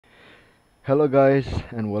Hello guys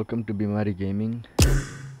and welcome to Bmaari Gaming.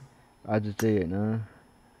 आज चाहिँ हैन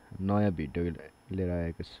नयाँ भिडियो लिएर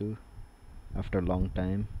आएको छु आफ्टर लङ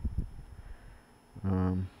टाइम.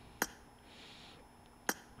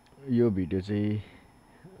 यो भिडियो चाहिँ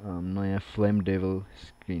नयाँ फ्लेम डेभल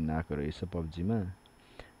स्क्रिन आएको रहेछ PUBG मा.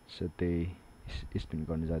 सो त्यही स्पिन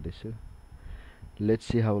गर्न जाँदैछु. Let's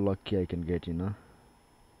see how lucky I can get,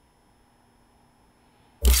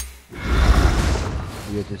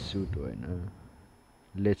 यो चाहिँ सुट हो हैन.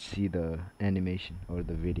 Let's see the animation or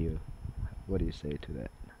the video. What do you say to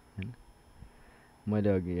that? मैले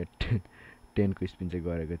अघि 10 को स्पिन चाहिँ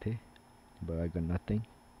गरेको थिएँ, but I got nothing.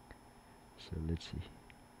 So let's see.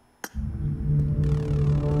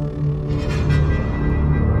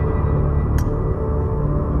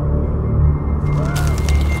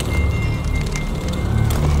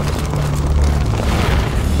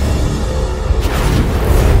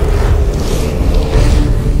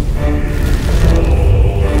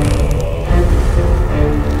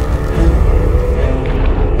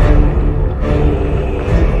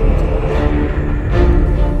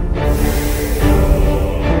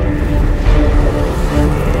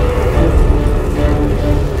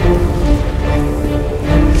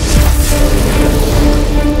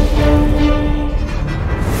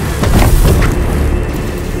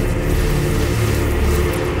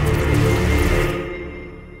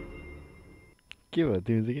 के भयो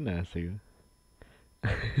तिमी चाहिँ किन हाँसेको?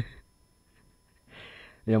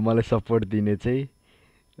 यहाँ मलाई सपोर्ट दिने चाहिँ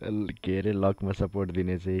के अरे लकमा सपोर्ट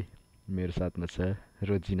दिने चाहिँ मेरो साथमा छ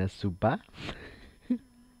रोजिना Subba.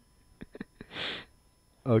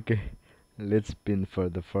 Okay let's spin for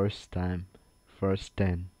the first time. First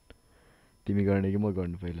 10 तिमी गर्ने कि म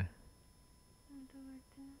गर्नु पहिला?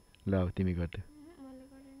 ल तिमी गर्दै.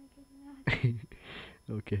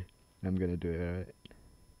 Okay I'm gonna do it. Alright.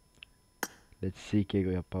 Let's see के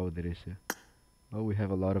को पाउँदो रहेछ. Oh, we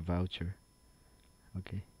have a lot of voucher.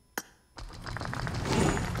 Okay.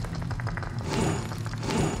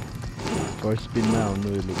 First spin मा आउनु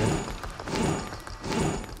लुगा.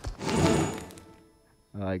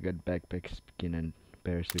 I got backpack skin and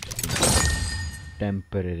parachute skin.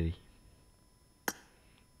 Temporary.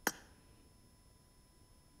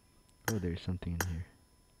 Oh, there's something in here.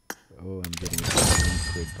 Oh, I'm getting a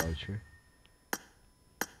crate voucher.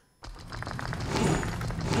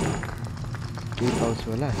 के पाउँछु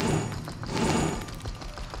होला?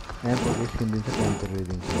 Ample skin दिन्छ, temporary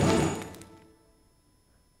दिन्छ.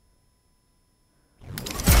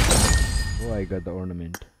 Oh, I got the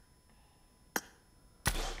ornament.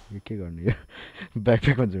 यो के गर्ने यो?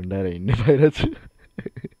 ब्याकप्याकमा झुन्डाएर हिँड्ने भएर छु.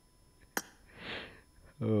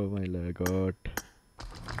 Oh my god.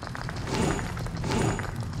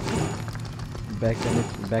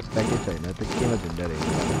 ब्याकप्याकै छैन त केमा झुन्डाएर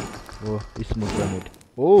हिँड्नु? Oh, smoke grenade.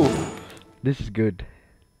 Oh, this is good.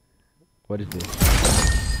 What is this?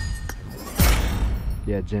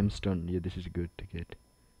 Yeah, gemstone. Yeah, this is good to get.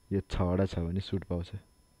 यो 6 छ भने सुट पाउँछ.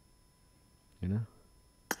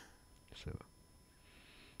 So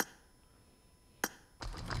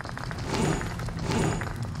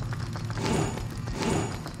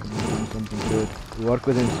something good. Work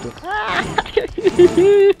with gemstone.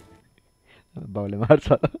 बाउले मार्छ.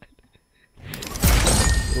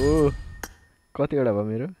 Oh, कतिवटा भयो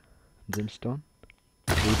मेरो जेमस्टोन?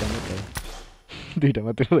 दुईटा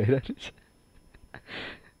मात्र भइरहेको छ.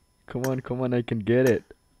 Come on, I can get it.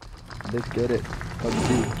 Let's get it.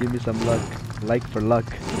 PUBG, give me some luck. Like for luck.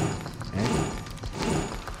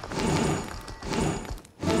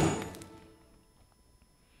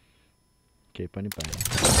 Okay, पनि पाएँ.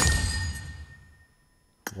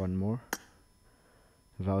 One more.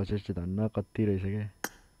 Voucher चाहिँ धन्न कति रहेछ क्या.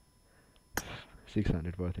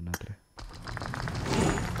 600 पर्थ्यो नत्र.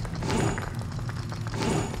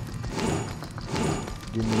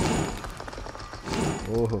 Give me.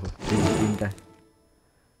 Oh, 3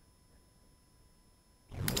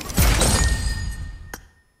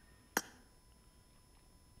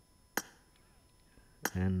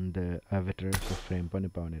 and avatar को frame पनि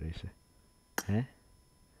पाउने रहेछ.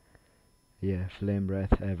 Yeah, flame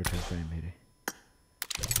wrath avatar frame here.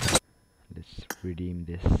 Let's redeem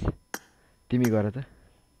this. तिमी गर त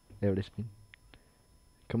एउटा spin.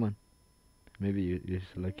 Come on. Maybe you're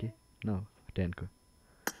lucky. No, 10 को.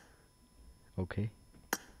 Okay.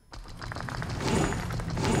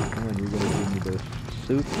 Come on, you're gonna give me the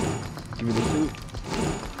suit. Give me the suit.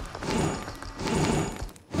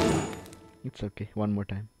 It's okay. One more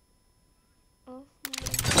time.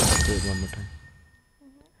 Do it one more time.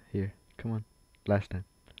 Here, come on. Last time.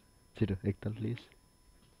 Chito, ektal please.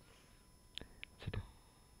 Chito.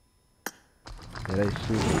 There I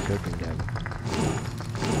shoot something.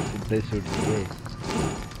 यस्तै suit के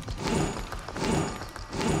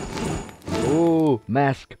Oh,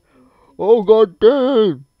 mask. Oh god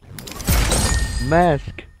damn.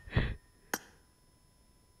 Mask.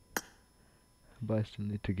 But I still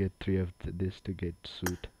need to get 3 of this to get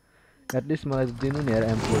suit. At least my didn't need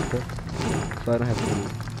M4 so I don't have to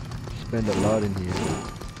spend a lot in here.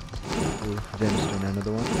 Oh, gemstone,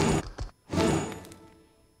 another one.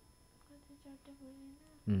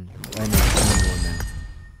 I need 2 more now.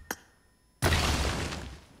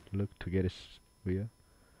 Look to get a weird.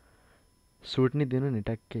 Suit ni dinu ni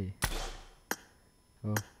takke.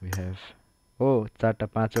 Oh, we have. Oh, 4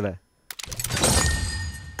 5 वटा.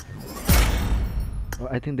 Oh,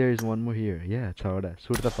 I think there is one more here. Yeah, 6 वटा.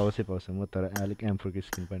 Suit त पाउँछै पाउँछ म तर अलिक M4 को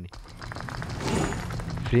skin पनि.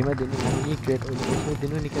 Free मा दिनु नि क्रेट उसमै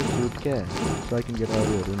दिनु नि क्या suit क्या so I can get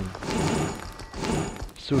अरूहरु नि.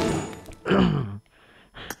 Suit.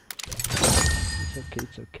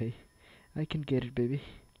 It's okay. I can get it, baby.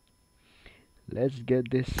 Let's get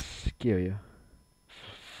this gear.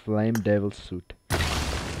 Flame Devil suit. I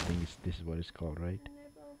think this is what it's called, right?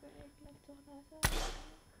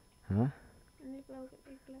 Huh?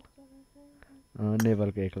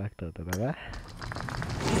 Never को 1 लाख त बाबा.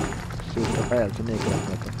 Suit त पाइहाल्छ नि 1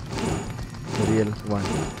 लाखमा त. The real one,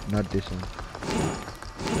 not this one.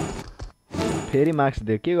 फेरि marks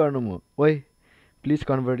दियो के गर्नु म? ओइ, please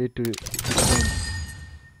convert it to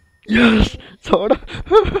Yes! छोड.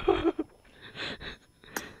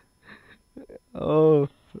 Oh,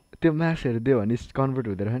 त्यो मार्क्सहरु दियो भने कन्भर्ट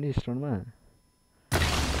हुँदै रहेछ नि स्टोनमा.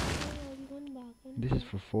 This is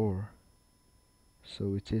for 4. So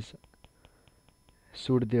which is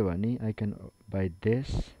suit दियो भने I can buy this.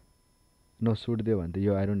 No, suit दियो भने त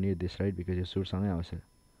यो I don't need this, right? Because yo suit सँगै आउँछ.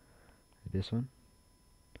 This one.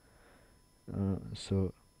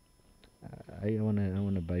 So I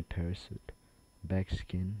wanna buy parachute. Back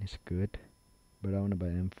skin is good, but I wanna buy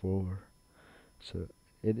M4. So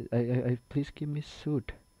I please give me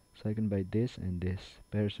suit so I can buy this and this.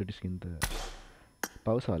 Parachute skin the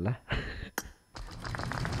पाउँछ होला.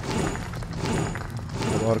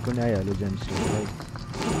 अब अर्को नि आइहाल्यो gemstone है.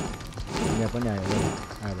 यहाँ पनि आइहाल्यो.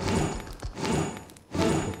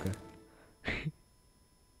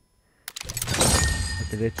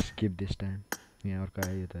 Okay, let's skip this time. यहाँ अर्को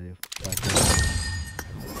आयो त यो.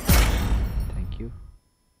 Thank you.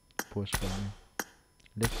 Post for me.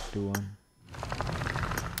 Let's do one.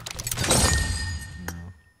 No.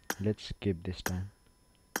 Let's skip this time.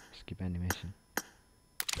 Skip animation.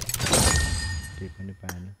 Keep on the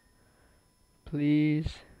pan.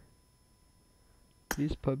 Please.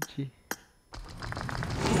 Please PUBG.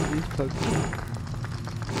 Please PUBG.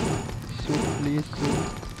 Suit, please suit.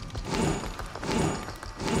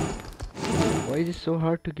 Why is it so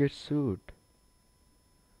hard to get suit?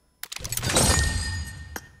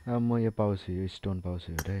 म यो पाउँछु यो stone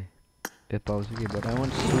पाउँछु है. त्यो पाउँछु कि but I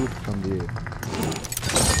want suit from the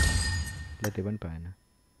ले त्यो पनि पाएन.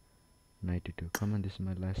 92. Come on, this is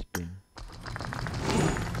my last spin.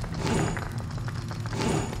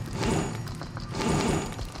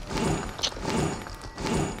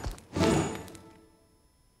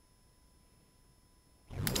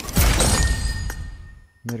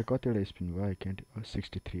 मेरो कतिवटा स्पिन भयो? I can't.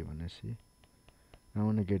 63 भनेपछि I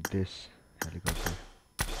want to get this helicopter.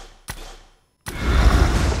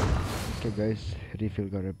 Okay guys, refill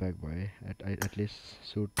गरेर back भए. At least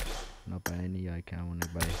suit नपाए नि I want to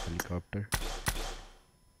buy helicopter.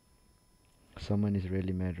 Someone is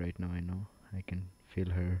really mad right now, I know. I can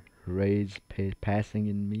feel her rage passing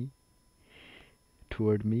in me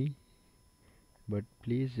toward me. But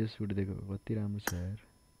please just suit देखो कति राम्रो छ यार.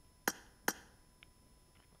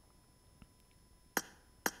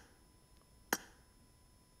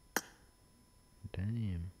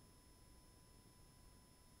 Damn.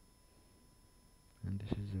 And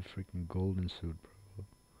this is a freaking golden suit, bro.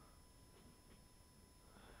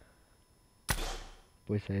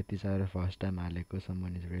 पैसा यति साह्रो first time हालेको.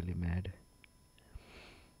 Someone is really mad.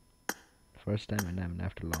 First time and I'm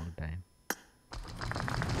after a long time.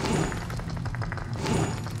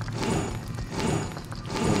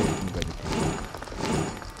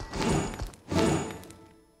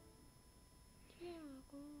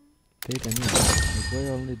 Wait a minute, why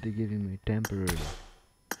only they giving me temporary?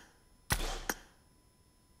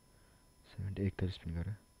 78 spin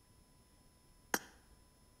gara.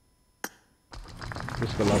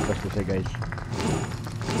 उसको luck कस्तो छ guys.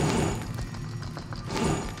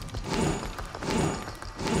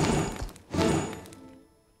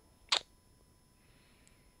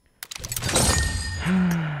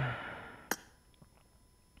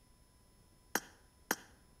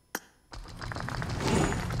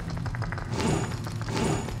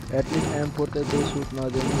 At least M4 त दे suit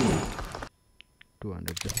नदिनु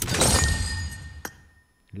 200 चाहिँ पुगेन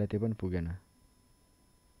ल त्यो पनि पुगेन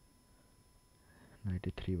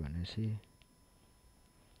 93 भनेपछि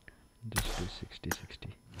just do 60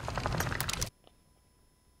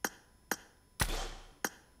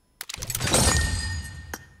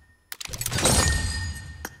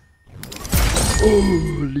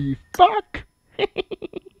 holy fuck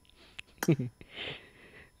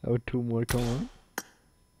oh 2 more come on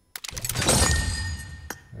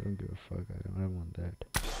I don't give a fuck I don't want that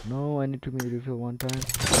no I need to refill one time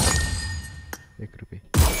 1 रुपैयाँ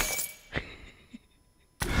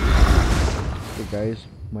So guys,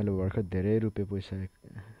 मैले भर्खर धेरै रुपैयाँ पैसा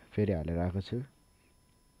फेरि हालेर आएको छु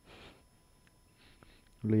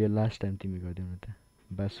ल यो लास्ट टाइम तिमी गरिदेऊ न त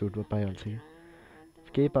बस सुट पो पाइहाल्छ कि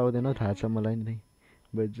केही पाउँदैन थाहा छ मलाई नि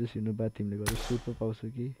बट जस यु नो बा तिमीले गर्दा सुट पो पाउँछु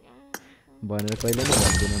कि भनेर कहिले पनि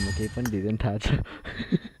भन्दिनँ म केही पनि दिँदैन थाहा छ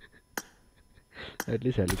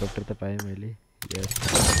एटलिस्ट हेलिकप्टर त पाएँ मैले यस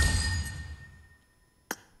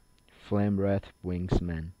फ्लेम राथ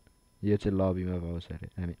विङ्सम्यान यो चाहिँ लबीमा पाउँछ अरे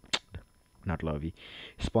हामी नट लबी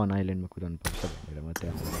स्पन आइल्यान्डमा कुदाउनु पर्छ भनेर म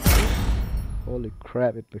त्यहाँ holy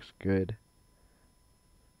crap it looks good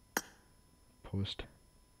post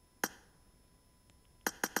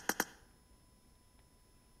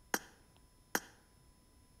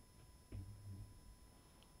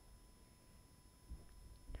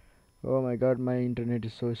oh my god my internet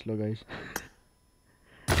is so slow guys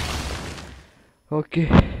okay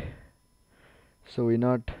so we're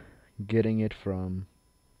not getting it from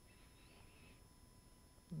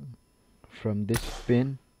this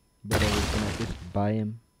pin but I can at least buy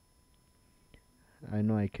him I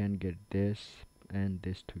know I can get this and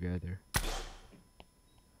this together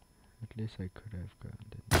at least I could have gotten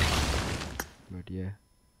it but yeah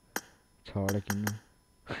it's hard I can know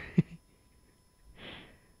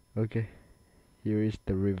okay here is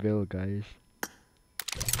the reveal guys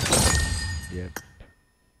yep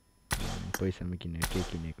पैसामा किनेको के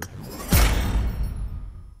किनेको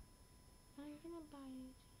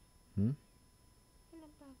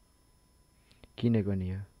किनेको नि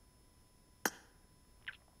हो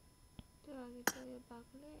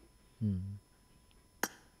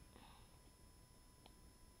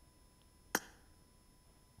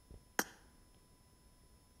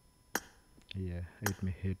yeah it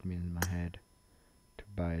hit me in my head to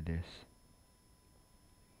buy this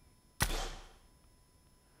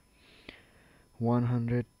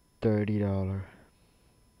 $130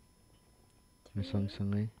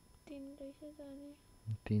 सँगसँगै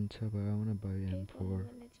 3 छ but I want to buy M4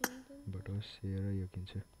 but I'll see यो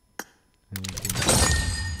किन्छु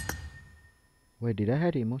wait did I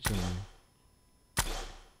have emotes on me?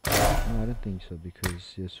 No I don't think so because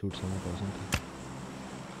your suit's on it wasn't it?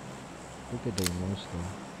 Look at the emotes though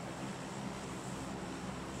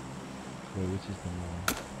wait which is the one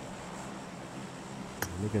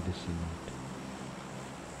look at this emote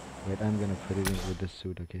wait I'm gonna put it in with the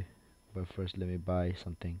suit okay but first let me buy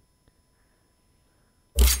something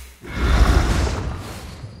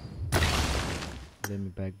let me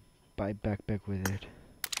buy backpack with it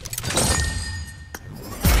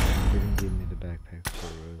didn't give me the backpack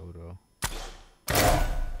for real though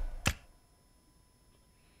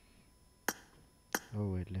oh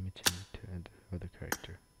wait let me change it to the other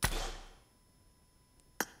character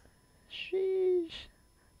sheesh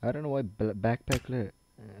I don't know why backpack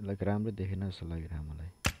like राम्रो देखेन जस्तो लागिरहेको मलाई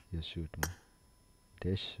यो सुटमा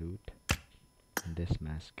this suit and this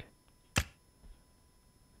mask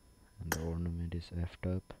and the ornament is effed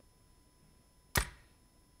up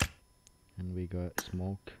and we got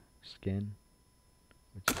smoke skin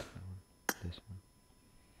which is that one this one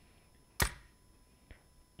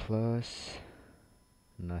plus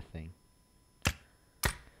nothing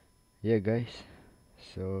yeah guys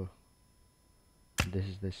so this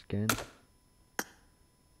is the skin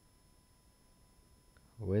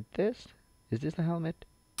with this is this the helmet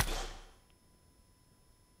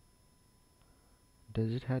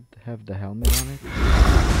does it have the helmet on it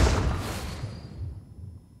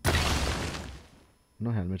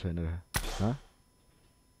no helmet छैन र huh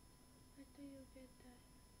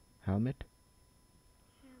helmet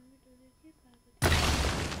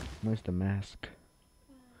no it's the mask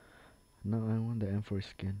no I want the M4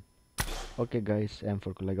 skin okay guys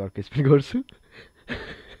M4 को लागि अर्को spin गर्छु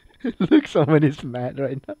look someone is mad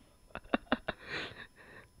right now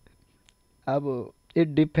abo it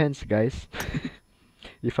depends guys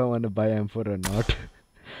if I want to buy M4 or not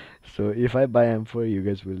so if I buy M4 you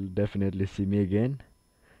guys will definitely see me again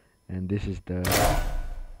and this is the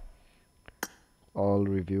all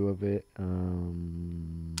review of it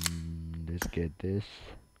let's get this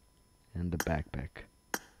and the backpack.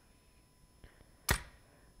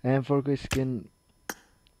 M4 को skin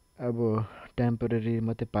अब temporary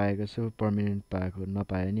मात्रै पाएको छु, permanent पाएको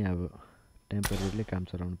नपाए नि अब टेम्पोरेरीले काम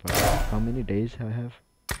चलाउनु पर्छ. How many days I have?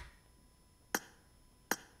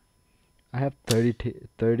 I have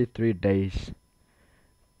 33 days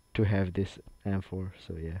to have this M4,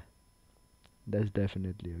 so yeah, that's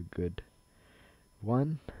definitely a good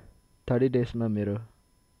one. 30 days मा मेरो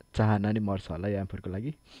चाहना नि मर्छ होला यो M4 को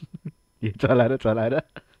लागि. यो चलाएर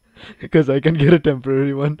because I can get a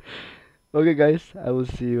temporary one. Okay guys, I will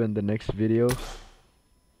see you in the next video.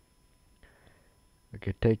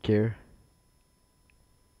 Okay, take care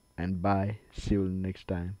and bye. See you next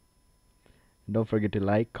time. Don't forget to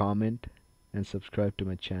like, comment and subscribe to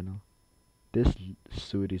my channel. This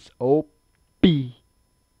suit is OP.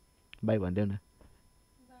 Bye Vandana.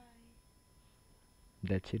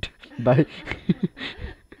 That's it. Bye.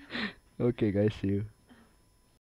 Okay guys, see you.